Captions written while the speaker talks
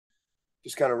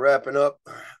just kind of wrapping up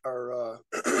our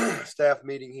staff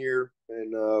meeting here,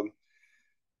 and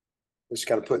just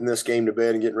kind of putting this game to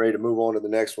bed and getting ready to move on to the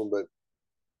next one. But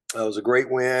it was a great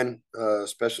win,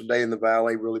 special day in the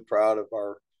Valley. Really proud of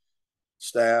our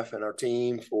staff and our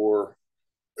team for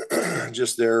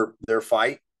just their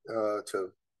fight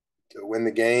to win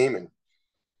the game, and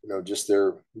just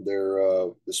their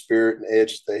the spirit and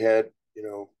edge that they had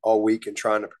all week and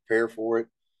trying to prepare for it.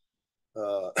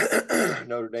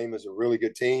 Notre Dame is a really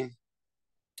good team.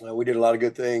 We did a lot of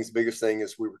good things. The biggest thing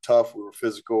is we were tough, we were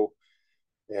physical,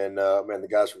 and man, the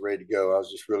guys were ready to go. I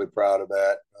was just really proud of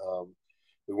that.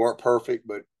 We weren't perfect,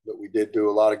 but we did do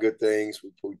a lot of good things.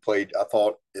 We played, I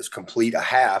thought, as complete a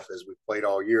half as we played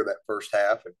all year. That first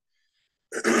half,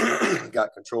 and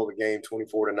got control of the game,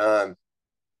 24-9.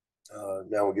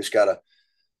 Now we just got to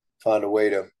find a way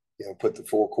to put the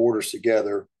four quarters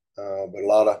together. But a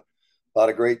lot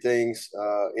of great things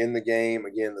in the game.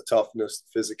 Again, the toughness,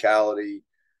 the physicality.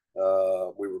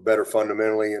 We were better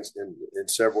fundamentally in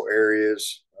several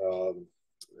areas. A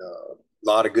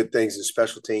lot of good things in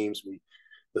special teams.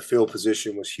 The field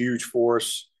position was huge for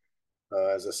us.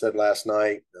 As I said last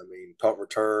night, I mean, punt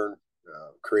return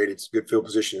created good field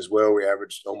position as well. We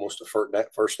averaged almost a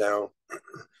first down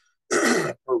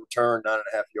per return,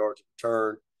 9.5 yards of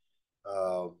return.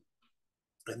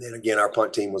 And then again, our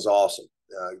punt team was awesome.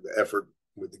 The effort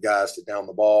with the guys to down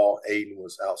the ball, Aiden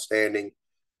was outstanding.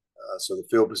 So the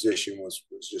field position was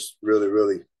just really,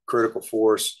 really critical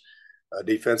for us.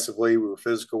 Defensively, we were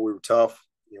physical, we were tough.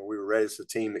 We were ready as a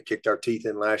team that kicked our teeth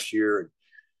in last year, and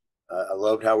I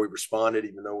loved how we responded,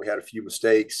 even though we had a few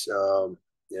mistakes. A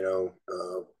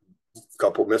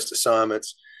couple missed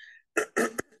assignments. We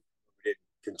didn't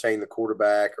contain the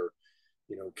quarterback or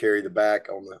carry the back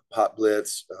on the hot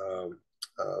blitz.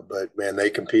 But man, they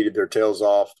competed their tails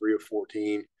off, 3 of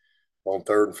 14 on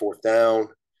third and fourth down.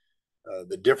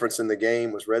 The difference in the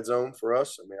game was red zone for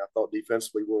us. I mean, I thought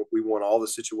defensively we won all the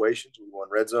situations. We won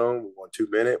red zone. We won 2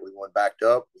 minute. We won backed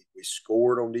up. We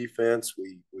scored on defense.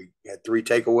 We had 3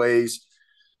 takeaways.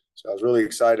 So I was really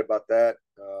excited about that.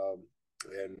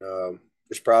 And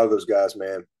just proud of those guys,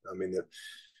 man. I mean,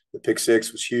 the pick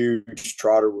six was huge.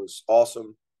 Trotter was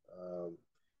awesome.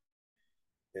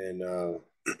 And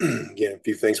again, a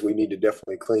few things we need to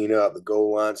definitely clean up. The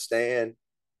goal line stand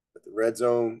at the red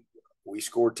zone. We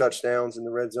scored touchdowns in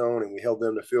the red zone, and we held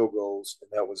them to field goals, and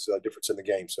that was a difference in the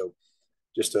game. So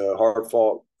just a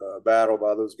hard-fought battle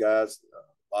by those guys.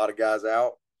 A lot of guys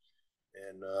out,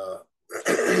 and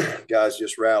guys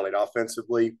just rallied.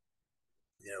 Offensively,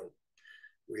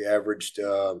 we averaged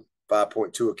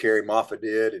 5.2 a carry. Moffa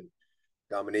did, and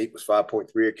Dominique was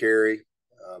 5.3 a carry.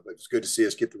 But it's good to see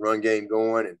us get the run game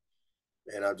going,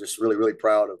 and I'm just really, really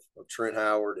proud of Trent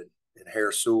Howard and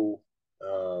Harris Sewell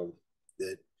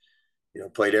that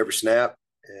played every snap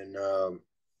and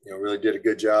really did a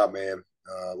good job, man.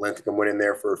 Linthicum went in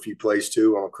there for a few plays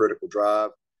too on a critical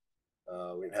drive.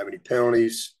 We didn't have any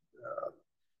penalties.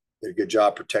 Did a good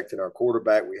job protecting our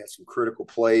quarterback. We had some critical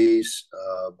plays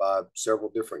by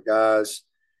several different guys,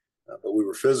 but we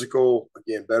were physical,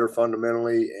 again, better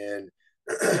fundamentally, and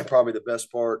probably the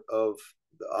best part of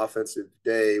the offensive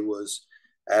day was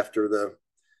after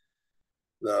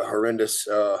the horrendous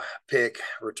pick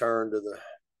return to the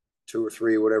 2 or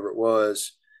 3, whatever it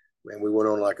was. And we went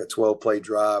on like a 12-play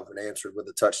drive and answered with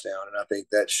a touchdown. And I think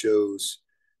that's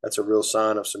a real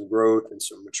sign of some growth and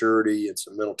some maturity and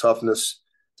some mental toughness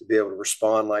to be able to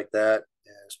respond like that,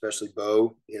 and especially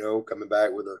Bo, coming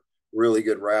back with a really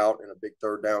good route and a big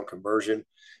third down conversion.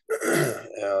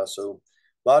 So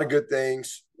a lot of good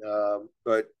things,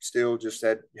 but still just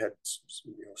had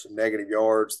some negative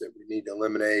yards that we need to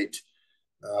eliminate.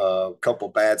 A couple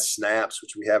bad snaps,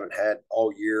 which we haven't had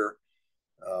all year,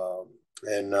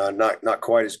 and not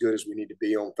quite as good as we need to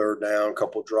be on third down. A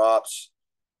couple drops,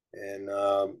 and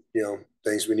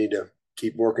things we need to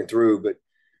keep working through. But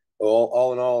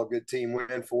all in all, a good team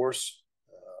win for us,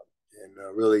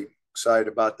 and really excited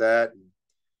about that. And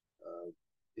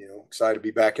excited to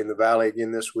be back in the Valley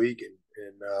again this week,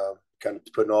 and kind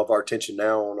of putting all of our attention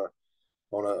now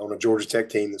on a Georgia Tech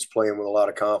team that's playing with a lot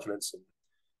of confidence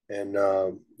and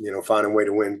finding a way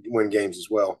to win games as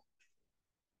well.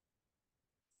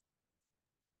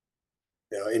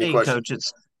 Any Hey,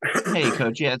 questions? Coach. Hey,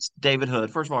 Coach. Yeah, it's David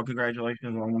Hood. First of all,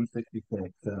 congratulations on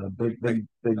 166.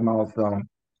 Big milestone.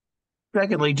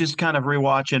 Secondly, just kind of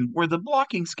rewatching, were the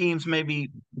blocking schemes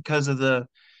maybe because of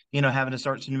having to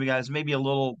start some new guys, maybe a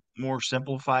little more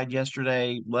simplified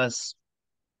yesterday, less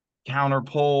counter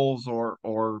pulls or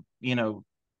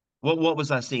what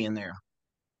was I seeing there?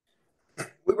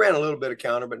 We ran a little bit of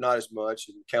counter, but not as much.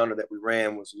 And the counter that we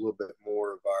ran was a little bit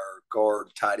more of our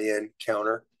guard tight end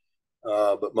counter.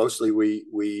 But mostly we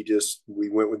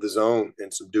went with the zone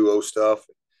and some duo stuff.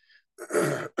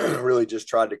 Really just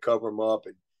tried to cover them up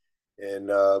and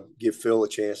give Phil a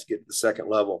chance to get to the second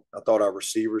level. I thought our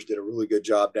receivers did a really good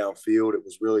job downfield. It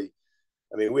was really,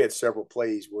 I mean, we had several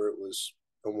plays where it was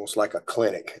almost like a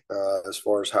clinic as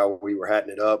far as how we were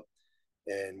hatting it up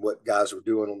and what guys were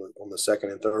doing on the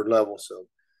second and third level. So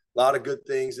a lot of good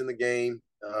things in the game.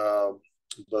 Yeah,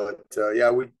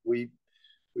 we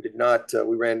did not.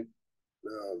 We ran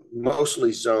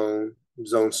mostly zone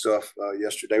stuff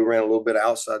yesterday. We ran a little bit of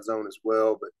outside zone as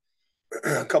well,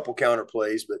 but a couple counter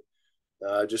plays. But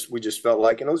we just felt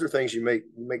like, and those are things you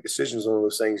make decisions on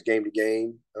those things game to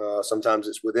game. Sometimes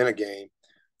it's within a game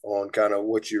on kind of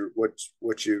what you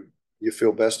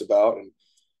feel best about and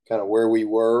kind of where we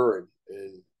were and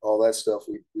all that stuff.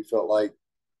 We felt like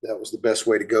that was the best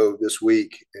way to go this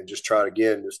week and just try it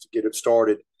again, just to get it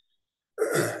started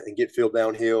and get Phil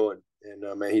downhill.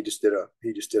 And man, he just did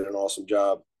an awesome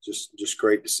job. Just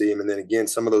great to see him. And then again,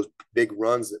 some of those big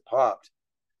runs that popped,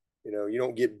 you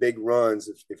don't get big runs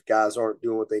if guys aren't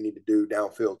doing what they need to do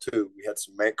downfield too. We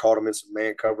had caught him in some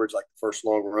man coverage, like the first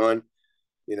long run,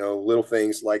 little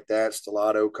things like that.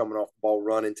 Stellato coming off the ball,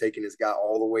 running, taking his guy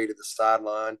all the way to the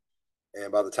sideline. And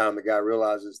by the time the guy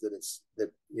realizes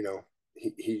that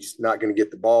he's not going to get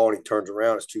the ball and he turns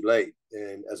around, it's too late.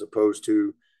 And as opposed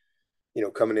to,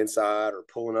 coming inside or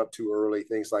pulling up too early,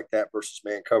 things like that versus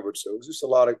man coverage. So it was just a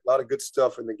lot of good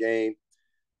stuff in the game.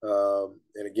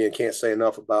 And again, can't say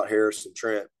enough about Harris and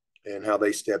Trent and how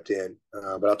they stepped in.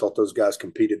 But I thought those guys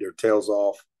competed their tails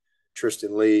off.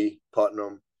 Tristan Lee,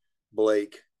 Putnam,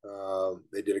 Blake,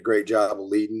 they did a great job of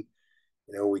leading.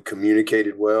 We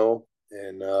communicated well,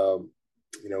 and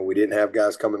we didn't have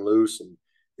guys coming loose and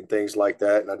things like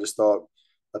that. And I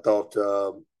thought,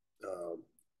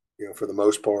 for the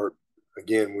most part,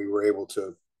 again, we were able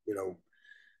to,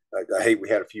 I hate we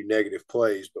had a few negative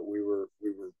plays, but we were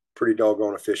pretty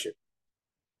doggone efficient.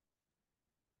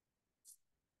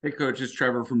 Hey, Coach, it's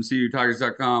Trevor from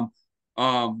CUTigers.com.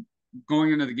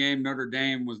 Going into the game, Notre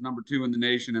Dame was number 2 in the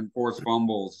nation in forced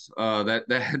fumbles. That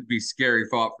had to be scary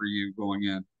thought for you going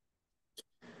in.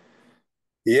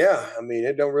 Yeah, I mean,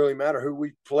 it don't really matter who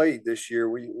we played this year.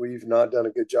 We've not done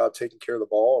a good job taking care of the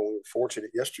ball, and we were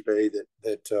fortunate yesterday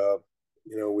that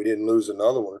we didn't lose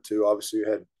another one or two. Obviously,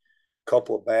 we had a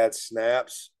couple of bad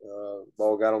snaps.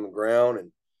 Ball got on the ground,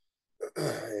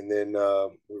 and then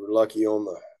we were lucky on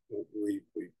we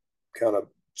kind of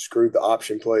screwed the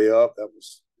option play up. That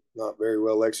was not very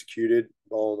well executed.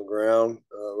 Ball on the ground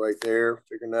right there,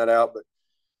 figuring that out.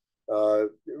 But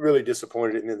really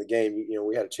disappointed in the game.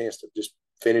 We had a chance to just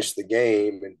finish the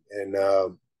game and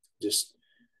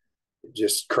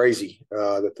just crazy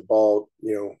that the ball,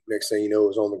 next thing you know,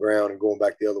 was on the ground and going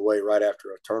back the other way right after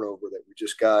a turnover that we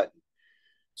just got.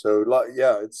 So,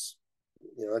 yeah, it's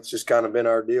just kind of been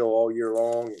our deal all year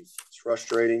long, and it's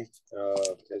frustrating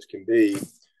as can be.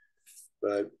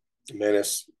 But, man,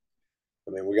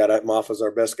 we got Maffa's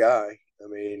our best guy. I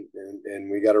mean,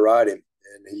 and we got to ride him.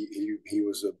 And he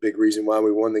was a big reason why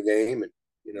we won the game. And,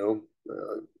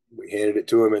 we handed it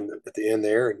to him at the end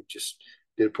there, and he just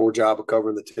did a poor job of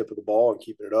covering the tip of the ball and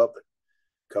keeping it up and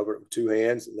covered it with 2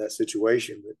 hands in that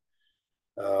situation. But,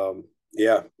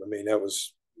 yeah, I mean,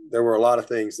 there were a lot of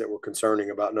things that were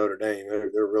concerning about Notre Dame.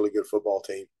 They're a really good football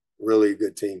team, really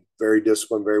good team, very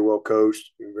disciplined, very well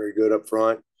coached, very good up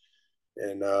front.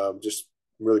 And just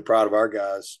really proud of our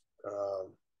guys,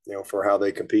 for how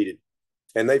they competed.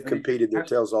 And they've competed their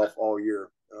tails off all year.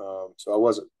 So I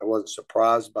wasn't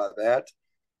surprised by that.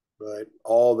 But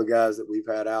all the guys that we've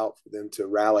had out, for them to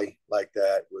rally like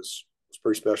that was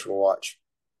pretty special to watch.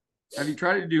 Have you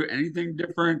tried to do anything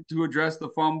different to address the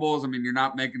fumbles? I mean, you're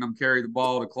not making them carry the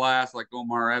ball to class like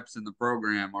Omar Epps in the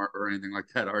program or anything like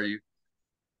that, are you?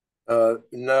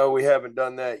 No, we haven't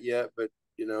done that yet. But,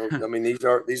 I mean, these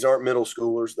aren't middle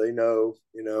schoolers. They know,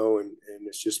 and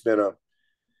it's just been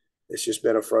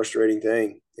a frustrating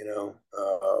thing,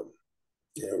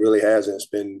 it really hasn't. It's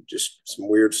been just some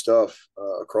weird stuff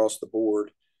across the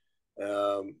board,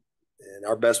 and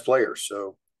our best players.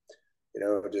 So,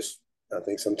 I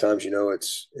think sometimes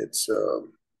it's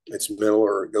mental,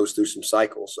 or it goes through some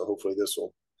cycles. So hopefully this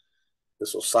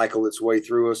will cycle its way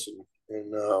through us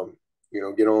and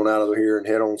get on out of here and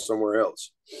head on somewhere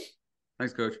else.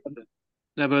 Thanks, Coach.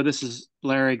 Dabo, this is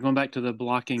Larry. Going back to the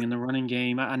blocking and the running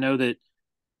game, I know that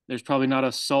there's probably not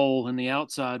a soul in the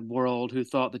outside world who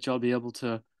thought that y'all be able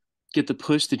to get the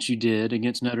push that you did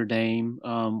against Notre Dame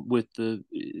with the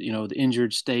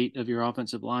injured state of your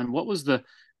offensive line. What was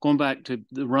going back to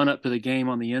the run up to the game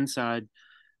on the inside?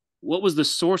 what was the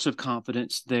source of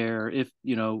confidence there? If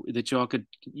that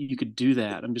you could do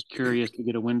that. I'm just curious to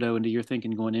get a window into your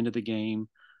thinking going into the game.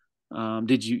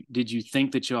 Did you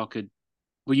think that y'all could?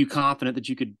 Were you confident that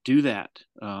you could do that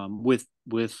with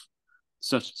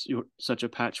such a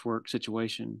patchwork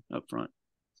situation up front?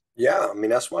 Yeah, I mean,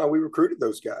 that's why we recruited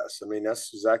those guys. I mean,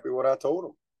 that's exactly what I told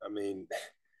them. I mean,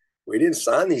 we didn't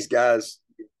sign these guys.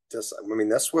 I mean,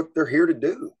 that's what they're here to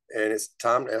do. And it's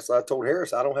time. As I told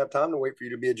Harris, I don't have time to wait for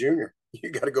you to be a junior.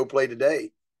 You got to go play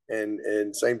today.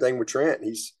 And same thing with Trent.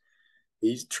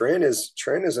 Trent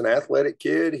is an athletic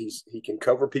kid. He can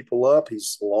cover people up.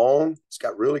 He's long. He's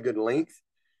got really good length.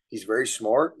 He's very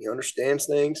smart. He understands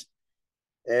things.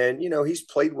 And, he's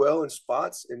played well in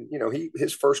spots. And,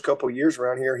 his first couple of years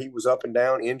around here, he was up and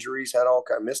down, injuries, had all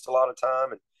kind of missed a lot of time.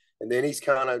 And then he's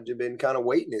kind of been kind of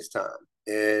waiting his time.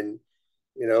 And,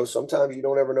 sometimes you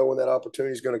don't ever know when that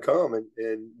opportunity is going to come.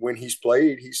 And when he's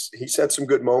played, he's had some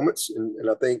good moments. And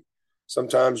I think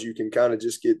sometimes you can kind of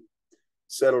just get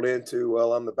settled into,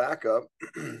 well, I'm the backup.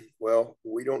 Well,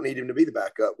 we don't need him to be the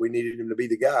backup. We needed him to be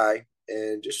the guy.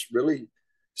 And just really,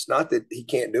 it's not that he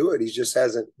can't do it. He just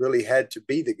hasn't really had to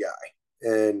be the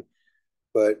guy.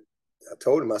 But I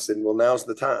told him, I said, well, now's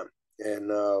the time.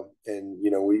 And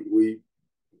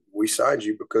we signed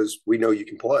you because we know you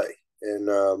can play,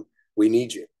 and we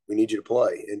need you. We need you to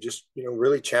play, and just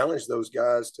really challenge those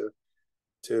guys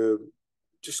to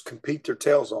just compete their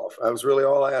tails off. I was really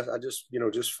all I asked. I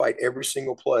just fight every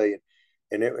single play,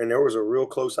 and there was a real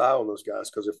close eye on those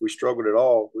guys, because if we struggled at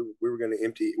all, we were going to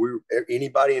empty.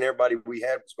 Anybody and everybody we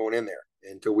had was going in there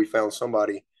until we found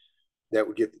somebody that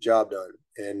would get the job done.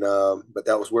 And but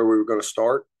that was where we were going to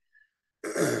start,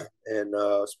 and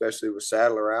especially with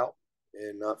Sadler out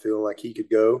and not feeling like he could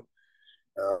go.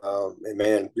 And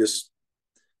man, just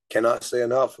cannot say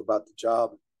enough about the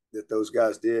job that those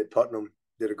guys did. Putnam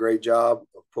did a great job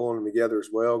of pulling them together as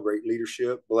well. Great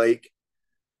leadership. Blake,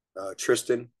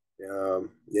 Tristan,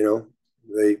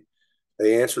 they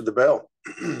answered the bell.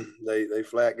 they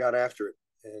flat got after it,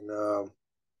 and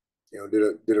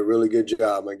did a really good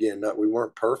job. Again, we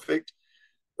weren't perfect,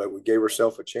 but we gave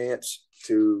ourselves a chance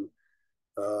to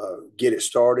get it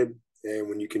started. And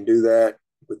when you can do that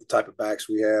with the type of backs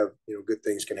we have, good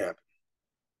things can happen.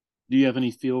 Do you have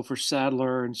any feel for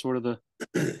Sadler and sort of the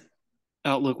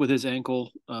outlook with his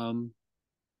ankle?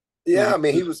 Yeah, I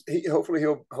mean, hopefully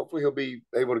he'll be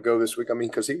able to go this week. I mean,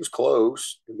 because he was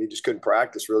close. He just couldn't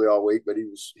practice really all week, but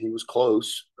he was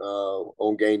close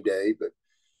on game day. But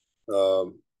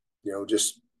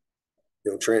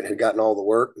Trent had gotten all the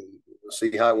work, and we'll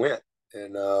see how it went.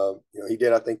 And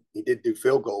I think he did do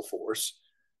field goal for us,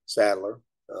 Sadler.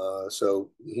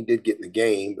 So he did get in the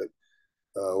game, but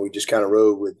we just kind of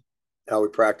rode with how we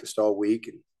practiced all week.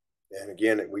 And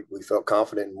again, we felt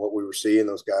confident in what we were seeing.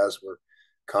 Those guys were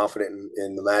confident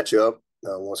in the matchup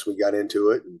once we got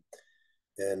into it,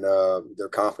 and their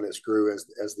confidence grew as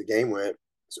the game went.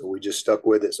 So we just stuck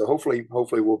with it. So hopefully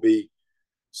we'll be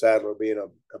Sadler be in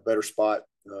a better spot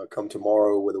come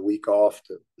tomorrow with a week off,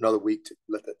 to another week to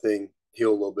let that thing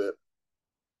heal a little bit.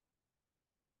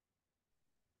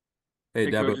 Hey,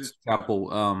 Dabo,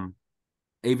 Chapel.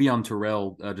 Avion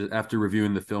Terrell, after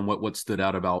reviewing the film, what stood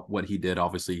out about what he did?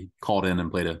 Obviously, called in and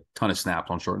played a ton of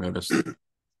snaps on short notice.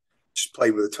 Just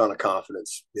played with a ton of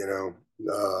confidence.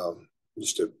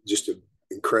 Just a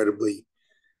incredibly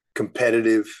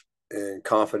competitive and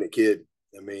confident kid.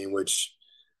 I mean, which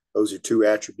those are two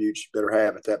attributes you better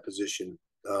have at that position.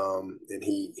 And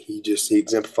he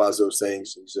exemplifies those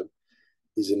things.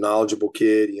 He's a knowledgeable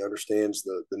kid. He understands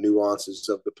the nuances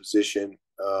of the position.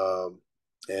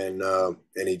 And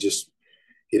he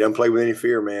doesn't play with any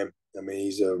fear, man. I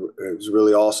mean, it was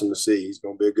really awesome to see. He's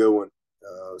going to be a good one.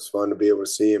 It was fun to be able to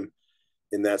see him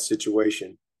in that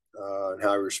situation and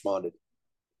how he responded.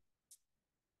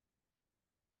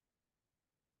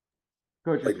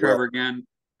 Coach, it's Trevor again.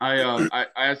 I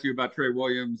asked you about Trey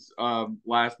Williams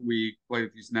last week. Played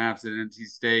a few snaps at NC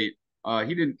State.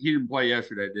 He didn't play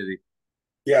yesterday, did he?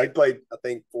 Yeah, he played, I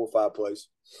think, 4 or 5 plays.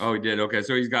 Oh, he did. Okay,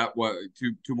 so he's got what,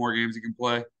 two more games he can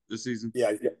play this season?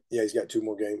 Yeah, he's got 2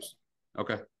 more games.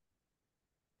 Okay.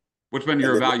 What's been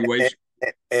your evaluation?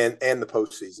 And the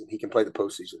postseason, he can play the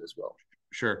postseason as well.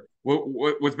 Sure.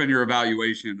 What's been your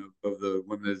evaluation of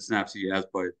the snaps he has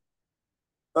played?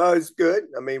 It's good.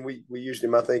 I mean, we used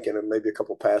him, I think, in maybe a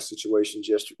couple pass situations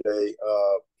yesterday.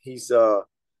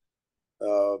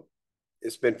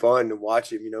 It's been fun to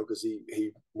watch him, because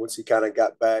he once he kind of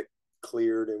got back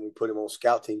cleared, and we put him on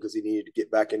scout team because he needed to get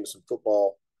back into some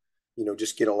football,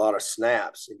 just get a lot of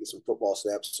snaps and get some football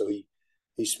snaps. So he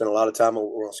spent a lot of time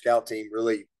on scout team.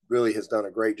 Really has done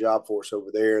a great job for us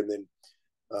over there. And then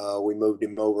We moved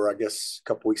him over, I guess, a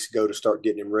couple weeks ago to start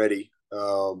getting him ready.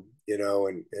 I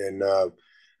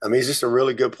mean, he's just a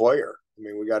really good player. I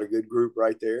mean, we got a good group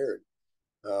right there.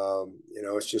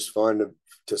 It's just fun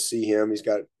to see him.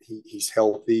 He's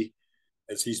healthy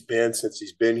as he's been since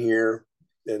he's been here,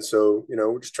 and so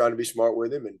we're just trying to be smart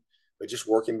with him but just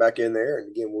working back in there. And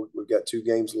again, we've got 2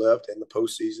 games left in the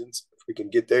postseasons if we can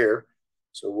get there.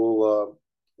 So we'll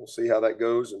see how that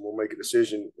goes, and we'll make a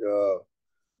decision.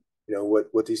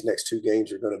 What these next 2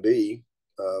 games are going to be.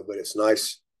 But it's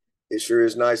nice. It sure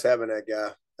is nice having that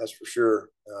guy. That's for sure.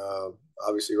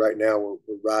 Obviously, right now we're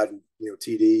riding,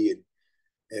 TD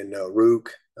and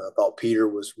Rook. I thought Peter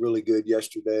was really good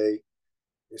yesterday.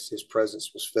 His presence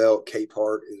was felt. Cape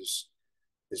Hart is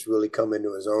really come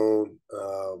into his own.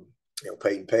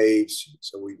 Peyton Page.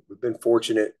 So we've been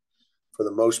fortunate for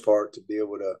the most part to be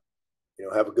able to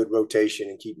have a good rotation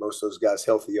and keep most of those guys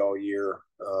healthy all year.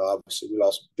 Obviously, we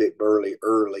lost Vic Burley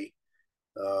early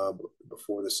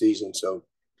before the season. So,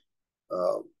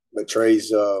 but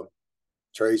Trey's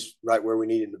right where we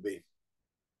need him to be.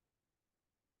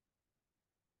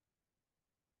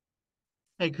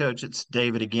 Hey, Coach, it's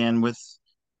David again with,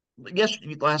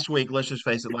 last week, let's just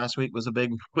face it, last week was a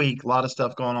big week. A lot of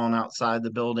stuff going on outside the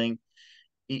building.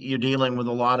 You're dealing with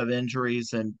a lot of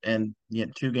injuries and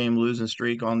 2-game losing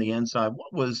streak on the inside.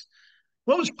 What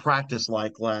was practice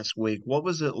like last week? What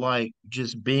was it like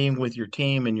just being with your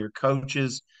team and your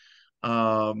coaches,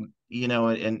 and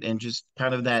just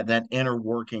kind of that inner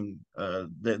working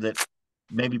that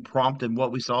maybe prompted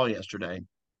what we saw yesterday?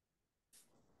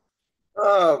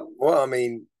 Well, I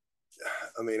mean,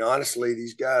 honestly,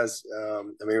 these guys.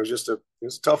 It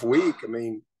was a tough week. I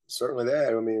mean, certainly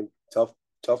that. I mean, tough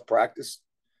practice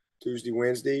Tuesday,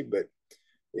 Wednesday, but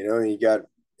you got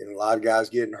a lot of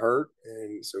guys getting hurt,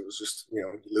 and so it was just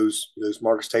you lose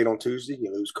Marcus Tate on Tuesday,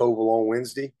 you lose Koval on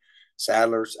Wednesday,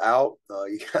 Sadler's out.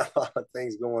 You got a lot of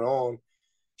things going on.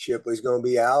 Shipley's going to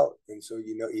be out, and so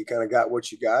you kind of got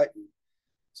what you got. And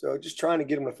so just trying to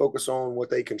get them to focus on what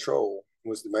they control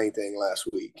was the main thing last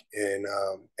week, and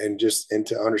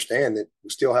to understand that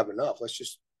we still have enough. Let's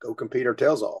just go compete our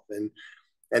tails off, and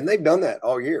they've done that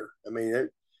all year. I mean,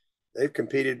 they've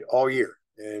competed all year,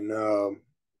 and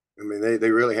they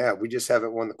really have. We just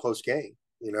haven't won the close game.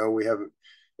 We haven't,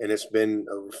 and it's been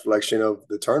a reflection of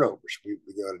the turnovers. We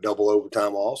got a double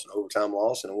overtime loss, and a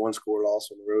 1-score loss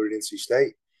on the road at NC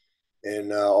State.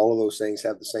 And all of those things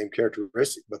have the same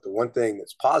characteristic. But the one thing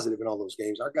that's positive in all those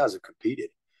games, our guys have competed.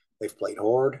 They've played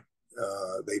hard.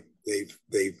 They've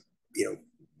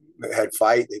had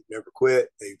fight. They've never quit.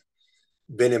 They've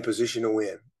been in position to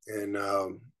win. And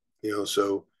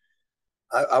so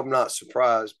I'm not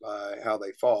surprised by how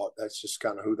they fought. That's just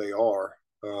kind of who they are,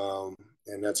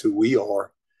 and that's who we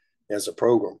are as a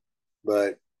program.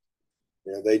 But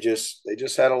they just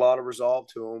had a lot of resolve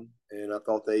to them, and I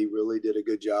thought they really did a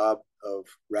good job of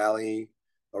rallying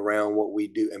around what we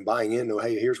do and buying into.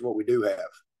 Hey, here's what we do have,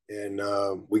 and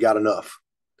we got enough.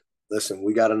 Listen,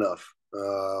 we got enough.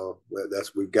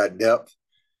 We've got depth,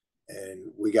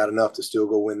 and we got enough to still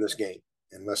go win this game.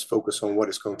 And let's focus on what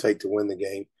it's going to take to win the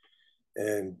game.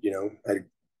 And had a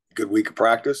good week of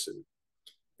practice,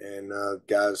 and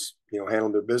guys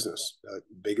handled their business.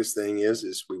 Biggest thing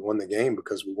is we won the game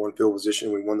because we won field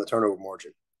position, we won the turnover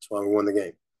margin. That's why we won the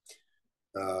game.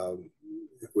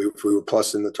 If we were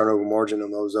plus in the turnover margin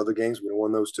on those other games, we'd have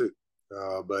won those too.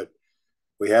 But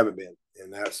we haven't been,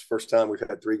 and that's the first time we've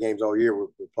had 3 games all year we're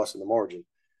plus in the margin,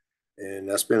 and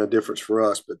that's been a difference for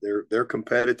us. But their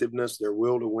competitiveness, their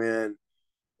will to win,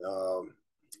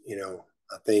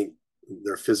 I think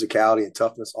their physicality and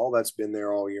toughness, all that's been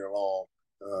there all year long.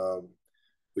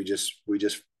 We just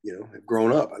have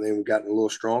grown up. I think we've gotten a little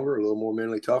stronger, a little more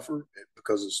mentally tougher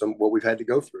because of what we've had to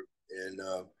go through. And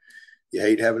you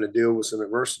hate having to deal with some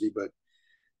adversity, but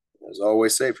as I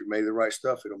always say, if you made the right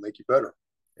stuff, it'll make you better.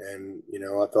 And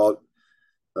I thought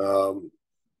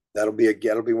that'll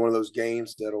be one of those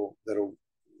games that'll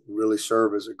really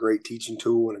serve as a great teaching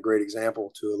tool and a great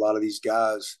example to a lot of these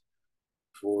guys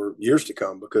for years to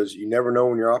come, because you never know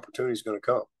when your opportunity is going to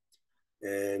come.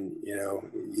 And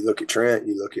you look at Trent,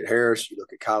 you look at Harris, you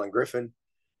look at Kylan Griffin,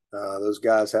 those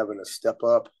guys having to step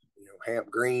up. Hamp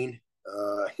Green,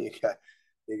 you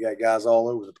got guys all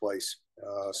over the place.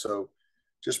 So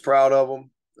just proud of them,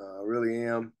 really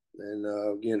am.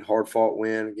 And again, hard fought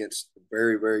win against a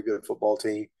very, very good football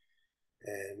team,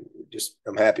 and just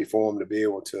I'm happy for them to be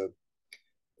able to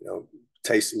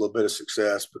taste a little bit of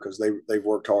success because they've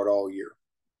worked hard all year.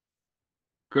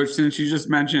 Coach, since you just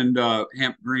mentioned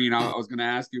Hamp Green, I was going to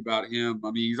ask you about him.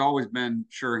 I mean, he's always been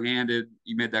sure-handed.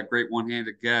 He made that great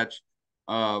one-handed catch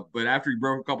But after he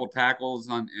broke a couple tackles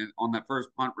on that first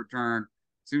punt return,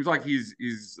 seems like he's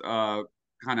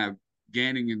kind of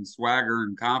gaining in swagger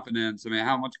and confidence. I mean,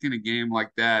 how much can a game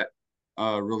like that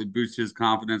really boost his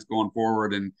confidence going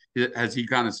forward? And has he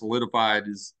kind of solidified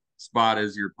his spot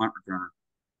as your punt returner?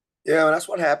 Yeah, and that's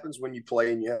what happens when you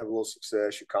play and you have a little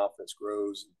success. Your confidence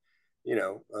grows.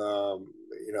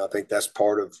 I think that's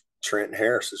part of Trent and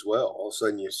Harris as well. All of a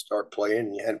sudden, you start playing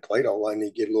and you hadn't played all the and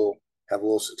you have a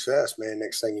little success, man.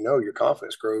 Next thing you know, your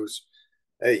confidence grows.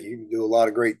 Hey, you can do a lot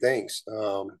of great things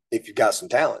if you've got some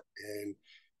talent. And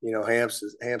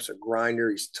Hamp's a grinder.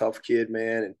 He's a tough kid,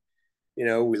 man.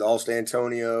 And we lost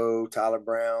Antonio. Tyler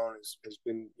Brown has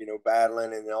been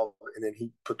battling, and then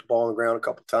he put the ball on the ground a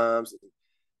couple times.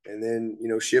 And then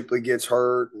Shipley gets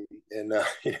hurt, and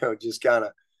just kind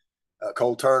of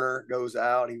Cole Turner goes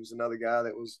out. He was another guy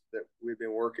that we've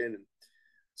been working, and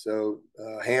so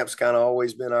Hamp's kind of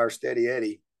always been our steady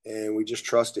Eddie, and we just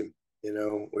trust him. We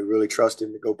really trust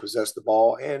him to go possess the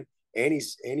ball, and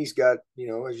he's got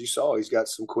as you saw, he's got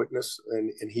some quickness,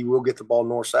 and he will get the ball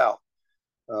north south.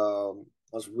 I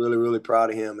was really, really proud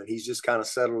of him, and he's just kind of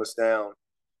settled us down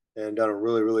and done a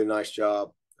really, really nice job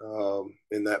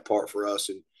in that part for us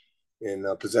and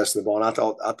possessing the ball. And I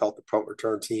thought the punt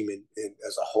return team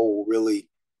as a whole really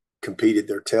competed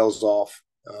their tails off.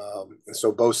 And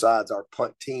so both sides, our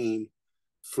punt team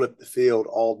flipped the field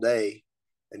all day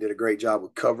and did a great job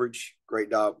with coverage, great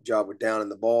job with downing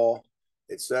the ball,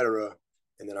 etc.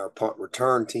 And then our punt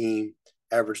return team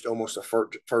averaged almost a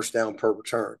first down per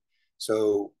return.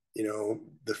 So,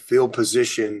 the field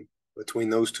position between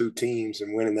those two teams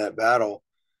and winning that battle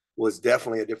was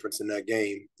definitely a difference in that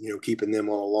game, keeping them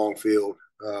on a long field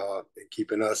and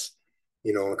keeping us,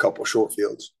 on a couple of short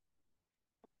fields.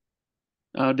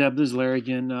 Deb, this is Larry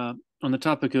again. On the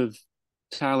topic of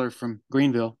Tyler from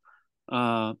Greenville,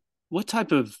 what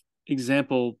type of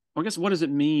example, or I guess what does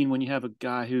it mean when you have a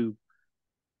guy who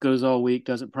goes all week,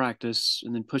 doesn't practice,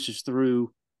 and then pushes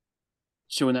through,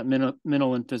 showing that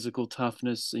mental and physical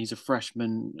toughness? He's a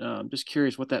freshman. Just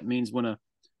curious what that means when a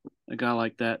guy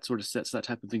like that sort of sets that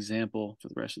type of example for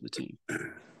the rest of the team.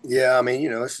 Yeah, I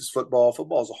mean, this is football.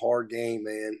 Football's a hard game,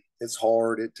 man. It's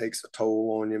hard. It takes a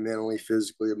toll on you mentally,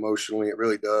 physically, emotionally. It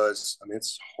really does. I mean,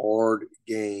 it's a hard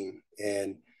game.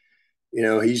 And,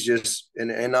 he's just –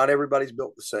 and not everybody's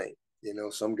built the same.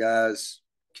 Some guys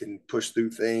can push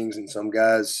through things, and some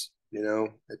guys,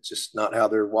 it's just not how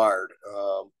they're wired.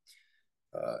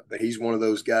 But he's one of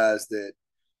those guys that,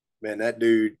 man, that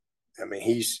dude, I mean,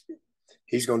 he's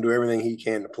going to do everything he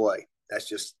can to play. That's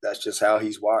just how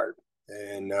he's wired.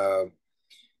 And,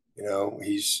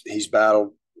 he's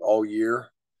battled all year.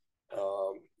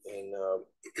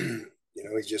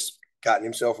 He's just gotten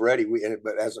himself ready.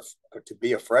 But to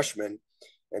be a freshman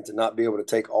and to not be able to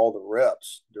take all the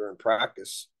reps during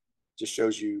practice just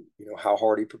shows you, how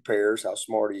hard he prepares, how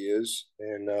smart he is.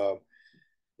 And,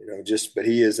 but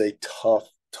he is a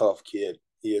tough kid.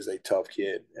 He is a tough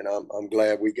kid. And I'm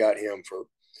glad we got him for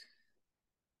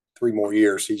 3 more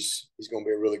years. He's going to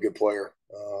be a really good player.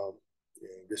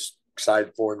 Just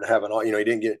excited for him to have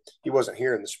he wasn't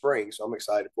here in the spring, so I'm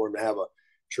excited for him to have a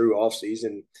true off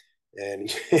season.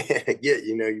 And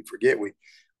you forget we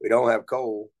don't have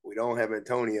Cole, we don't have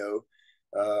Antonio,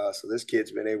 so this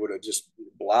kid's been able to just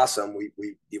blossom.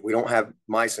 We don't have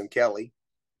Myson Kelly.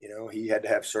 He had to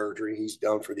have surgery. He's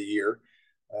done for the year.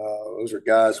 Those are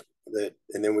guys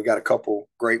and then we got a couple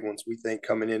great ones we think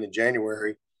coming in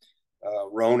January.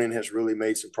 Ronan has really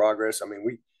made some progress. I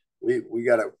mean, we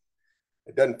got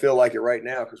it doesn't feel like it right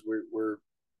now because we're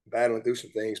battling through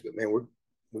some things, but man,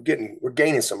 we're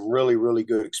gaining some really, really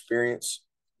good experience,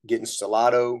 getting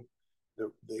Stellato,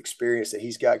 the experience that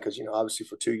he's got. Cause obviously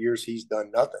for 2 years, he's done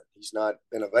nothing. He's not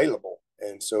been available.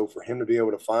 And so for him to be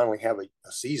able to finally have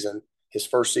a season, his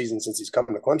first season since he's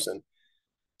coming to Clemson,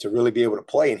 to really be able to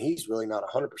play. And he's really not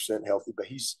 100% healthy, but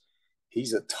he's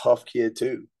a tough kid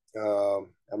too. I'm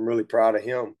really proud of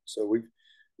him. So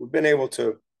we've been able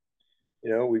to,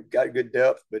 we've got good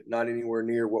depth, but not anywhere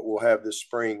near what we'll have this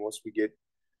spring once we get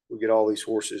all these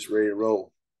horses ready to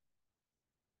roll.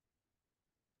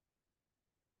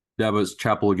 Dabo's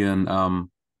Chapel again.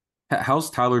 How's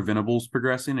Tyler Venables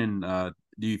progressing? And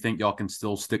do you think y'all can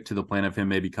still stick to the plan of him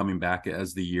maybe coming back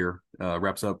as the year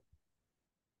wraps up?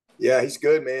 Yeah, he's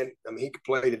good, man. I mean, he could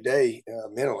play today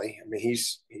mentally. I mean,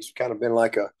 he's kind of been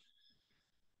like a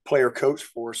player coach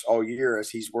for us all year as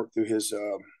he's worked through his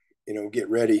get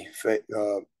ready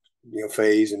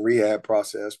phase and rehab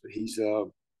process. But he's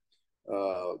on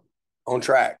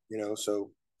track,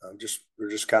 So we're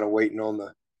just kind of waiting on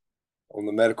the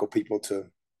medical people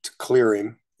to clear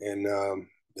him, and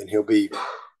then he'll be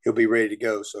ready to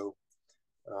go. So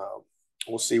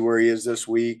we'll see where he is this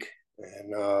week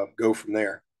and go from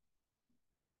there.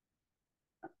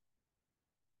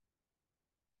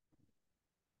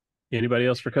 Anybody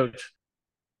else for Coach?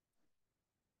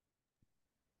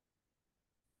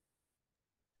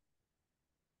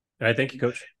 All right, thank you,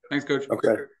 Coach. Thanks, Coach.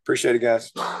 Okay, appreciate it,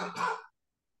 guys.